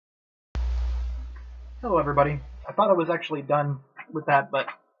Hello, everybody. I thought I was actually done with that, but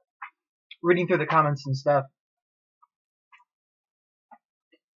reading through the comments and stuff,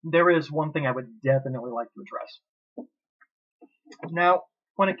 there is one thing I would definitely like to address. Now,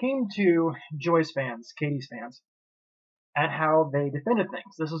 when it came to Joy's fans, Katie's fans, and how they defended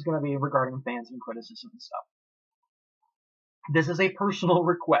things, this is going to be regarding fans and criticism and stuff. This is a personal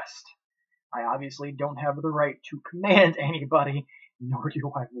request. I obviously don't have the right to command anybody, nor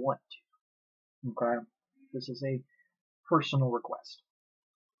do I want to. Okay? This is a personal request.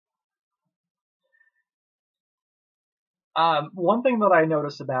 One thing that I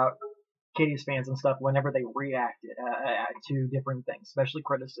notice about Katie's fans and stuff, whenever they reacted to different things, especially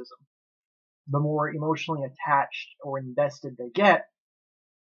criticism, the more emotionally attached or invested they get,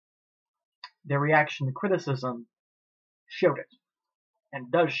 their reaction to criticism showed it,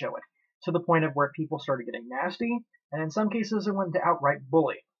 and does show it, to the point of where people started getting nasty, and in some cases it went to outright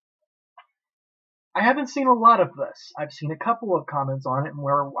bullying. I haven't seen a lot of this. I've seen a couple of comments on it, and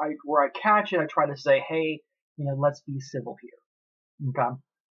where I catch it, I try to say, hey, let's be civil here. Okay?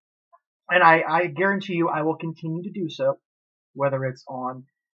 And I guarantee you I will continue to do so, whether it's on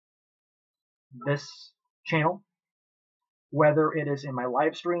this channel, whether it is in my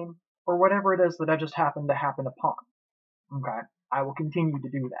live stream, or whatever it is that I just happen to happen upon. Okay? I will continue to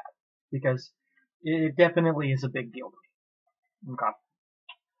do that, because it definitely is a big deal to me. Okay?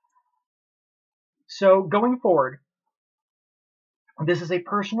 So, going forward, this is a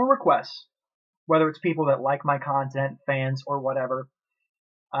personal request, whether it's people that like my content, fans, or whatever.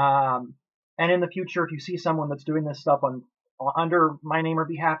 And in the future, if you see someone that's doing this stuff under my name or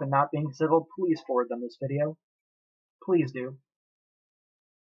behalf and not being civil, please forward them this video. Please do.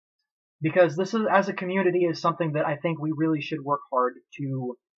 Because this is, as a community, is something that I think we really should work hard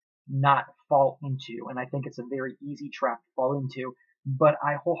to not fall into. And I think it's a very easy trap to fall into. But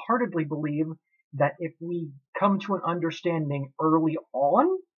I wholeheartedly believe that if we come to an understanding early on,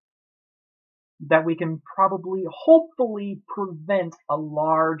 that we can probably, hopefully, prevent a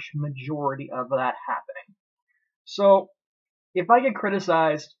large majority of that happening. So, if I get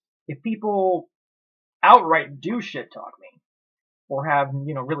criticized, if people outright do shit talk me, or have,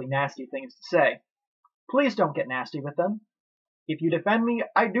 really nasty things to say, please don't get nasty with them. If you defend me,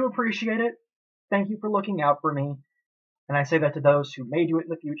 I do appreciate it. Thank you for looking out for me. And I say that to those who may do it in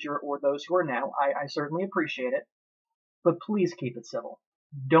the future, or those who are now. I certainly appreciate it. But please keep it civil.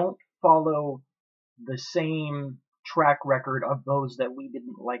 Don't follow the same track record of those that we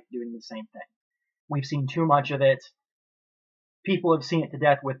didn't like doing the same thing. We've seen too much of it. People have seen it to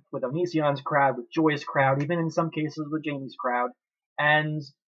death with Onision's crowd, with Joy's crowd, even in some cases with Jamie's crowd. And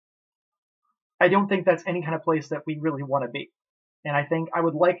I don't think that's any kind of place that we really want to be. And I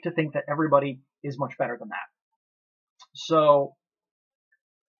would like to think that everybody is much better than that. So,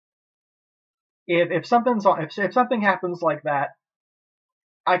 if something happens like that,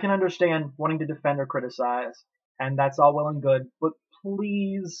 I can understand wanting to defend or criticize, and that's all well and good, but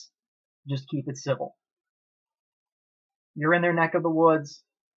please just keep it civil. You're in their neck of the woods,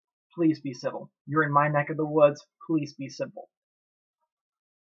 please be civil. You're in my neck of the woods, please be civil.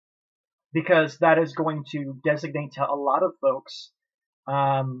 Because that is going to designate to a lot of folks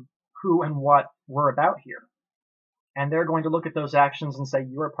who and what we're about here. And they're going to look at those actions and say,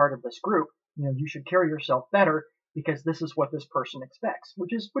 you're a part of this group, you should carry yourself better, because this is what this person expects,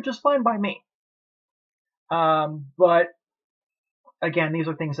 which is fine by me. But again, these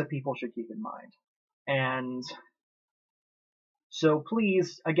are things that people should keep in mind. And so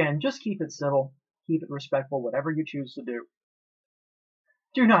please, again, just keep it civil, keep it respectful, whatever you choose to do.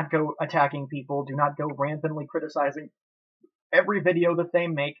 Do not go attacking people. Do not go rampantly criticizing every video that they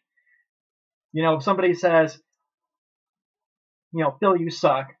make. If somebody says, Phil, you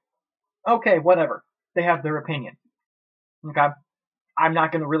suck. Okay, whatever. They have their opinion. Okay? I'm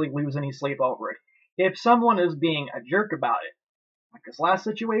not going to really lose any sleep over it. If someone is being a jerk about it, like this last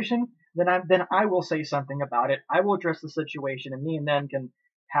situation, then I will say something about it. I will address the situation, and me and them can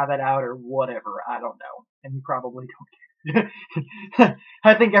have it out or whatever. I don't know. And you probably don't care.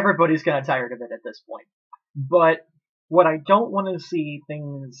 I think everybody's kind of tired of it at this point. But what I don't want to see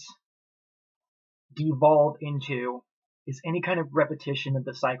things devolve into is any kind of repetition of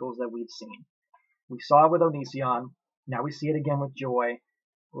the cycles that we've seen. We saw it with Onision. Now we see it again with Joy.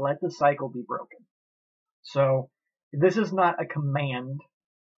 Let the cycle be broken. So, this is not a command.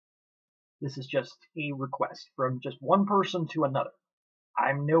 This is just a request from just one person to another.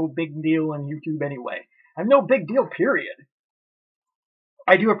 I'm no big deal on YouTube anyway. I'm no big deal, period.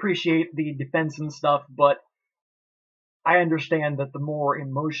 I do appreciate the defense and stuff, but I understand that the more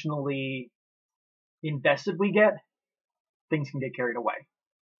emotionally invested we get, things can get carried away.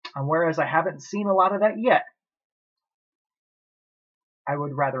 And whereas I haven't seen a lot of that yet, I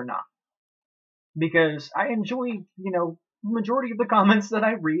would rather not. Because I enjoy, majority of the comments that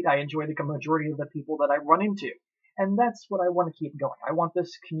I read. I enjoy the majority of the people that I run into. And that's what I want to keep going. I want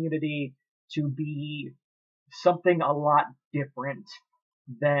this community to be something a lot different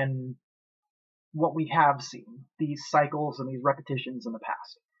than what we have seen, these cycles and these repetitions in the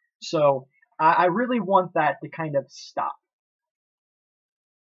past. So I really want that to kind of stop.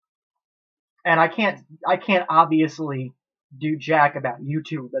 And I can't obviously do jack about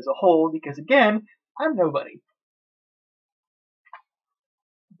YouTube as a whole because again, I'm nobody.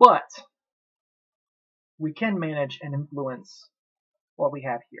 But we can manage and influence what we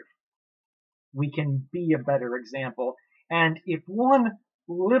have here. We can be a better example. And if one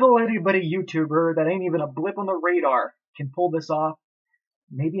little itty bitty YouTuber that ain't even a blip on the radar can pull this off,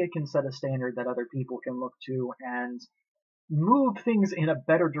 maybe it can set a standard that other people can look to and move things in a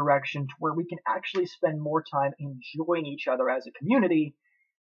better direction to where we can actually spend more time enjoying each other as a community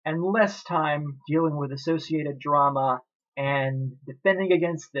and less time dealing with associated drama and defending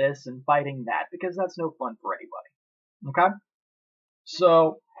against this and fighting that, because that's no fun for anybody. Okay?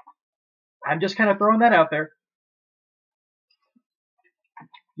 So I'm just kind of throwing that out there.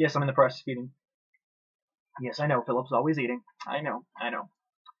 Yes, I'm in the process of eating. Yes, I know, Philip's always eating. I know.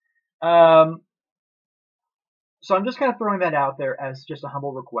 So I'm just kind of throwing that out there as just a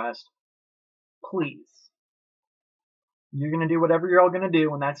humble request. Please. You're going to do whatever you're all going to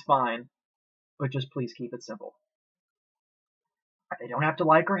do, and that's fine. But just please keep it simple. They don't have to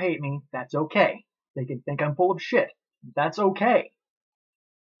like or hate me. That's okay. They can think I'm full of shit. That's okay.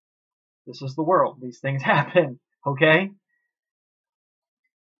 This is the world. These things happen. Okay?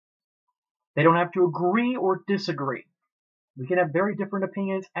 They don't have to agree or disagree. We can have very different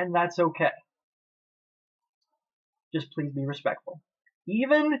opinions, and that's okay. Just please be respectful.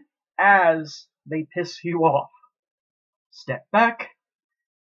 Even as they piss you off, step back,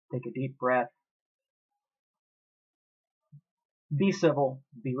 take a deep breath, be civil,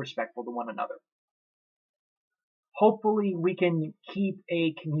 be respectful to one another. Hopefully we can keep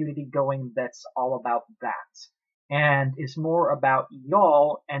a community going that's all about that, and is more about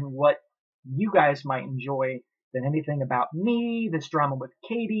y'all and what you guys might enjoy than anything about me, this drama with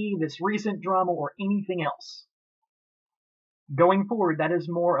Katie, this recent drama, or anything else. Going forward, that is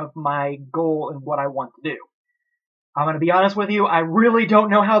more of my goal and what I want to do. I'm going to be honest with you, I really don't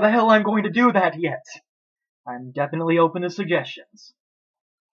know how the hell I'm going to do that yet. I'm definitely open to suggestions.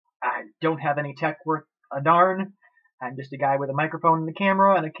 I don't have any tech worth a darn. I'm just a guy with a microphone and a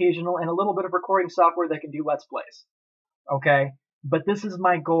camera and a little bit of recording software that can do Let's Plays. Okay? But this is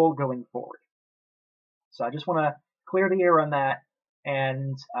my goal going forward. So I just want to clear the air on that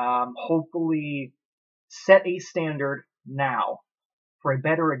and hopefully set a standard now for a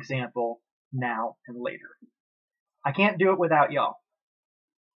better example now and later. I can't do it without y'all.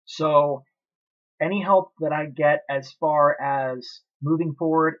 So any help that I get as far as moving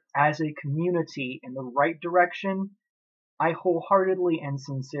forward as a community in the right direction, I wholeheartedly and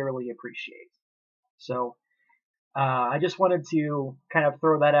sincerely appreciate. So I just wanted to kind of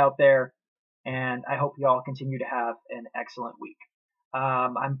throw that out there, and I hope y'all continue to have an excellent week.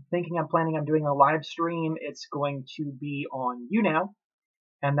 I'm planning on doing a live stream. It's going to be on YouNow,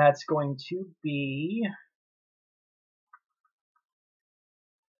 and that's going to be...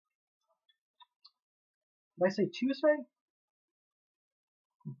 Did I say Tuesday?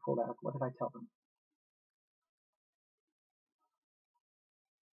 Let me pull that up. What did I tell them?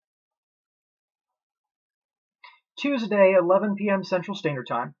 Tuesday, 11 p.m. Central Standard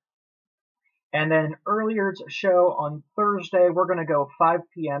Time. And then earlier show on Thursday, we're going to go 5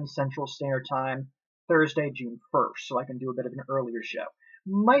 p.m. Central Standard Time, Thursday, June 1st, so I can do a bit of an earlier show.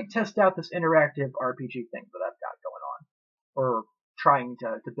 Might test out this interactive RPG thing that I've got going on, or trying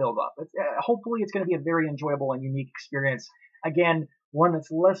to build up. Hopefully it's going to be a very enjoyable and unique experience. Again, one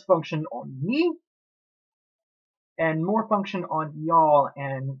that's less function on me, and more function on y'all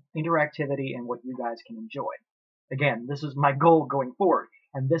and interactivity and what you guys can enjoy. Again, this is my goal going forward,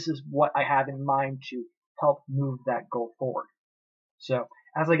 and this is what I have in mind to help move that goal forward. So,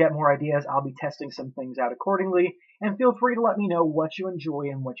 as I get more ideas, I'll be testing some things out accordingly, and feel free to let me know what you enjoy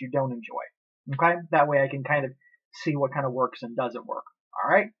and what you don't enjoy. Okay? That way I can kind of see what kind of works and doesn't work.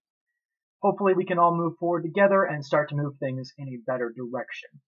 Alright? Hopefully we can all move forward together and start to move things in a better direction.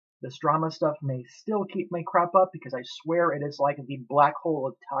 This drama stuff may still may crop up because I swear it is like the black hole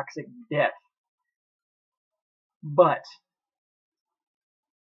of toxic death. But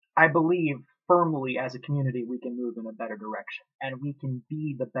I believe firmly as a community we can move in a better direction, and we can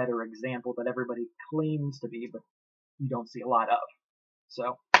be the better example that everybody claims to be, but you don't see a lot of.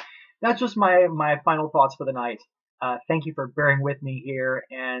 So, that's just my final thoughts for the night. Thank you for bearing with me here,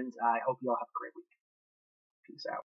 and I hope you all have a great week. Peace out.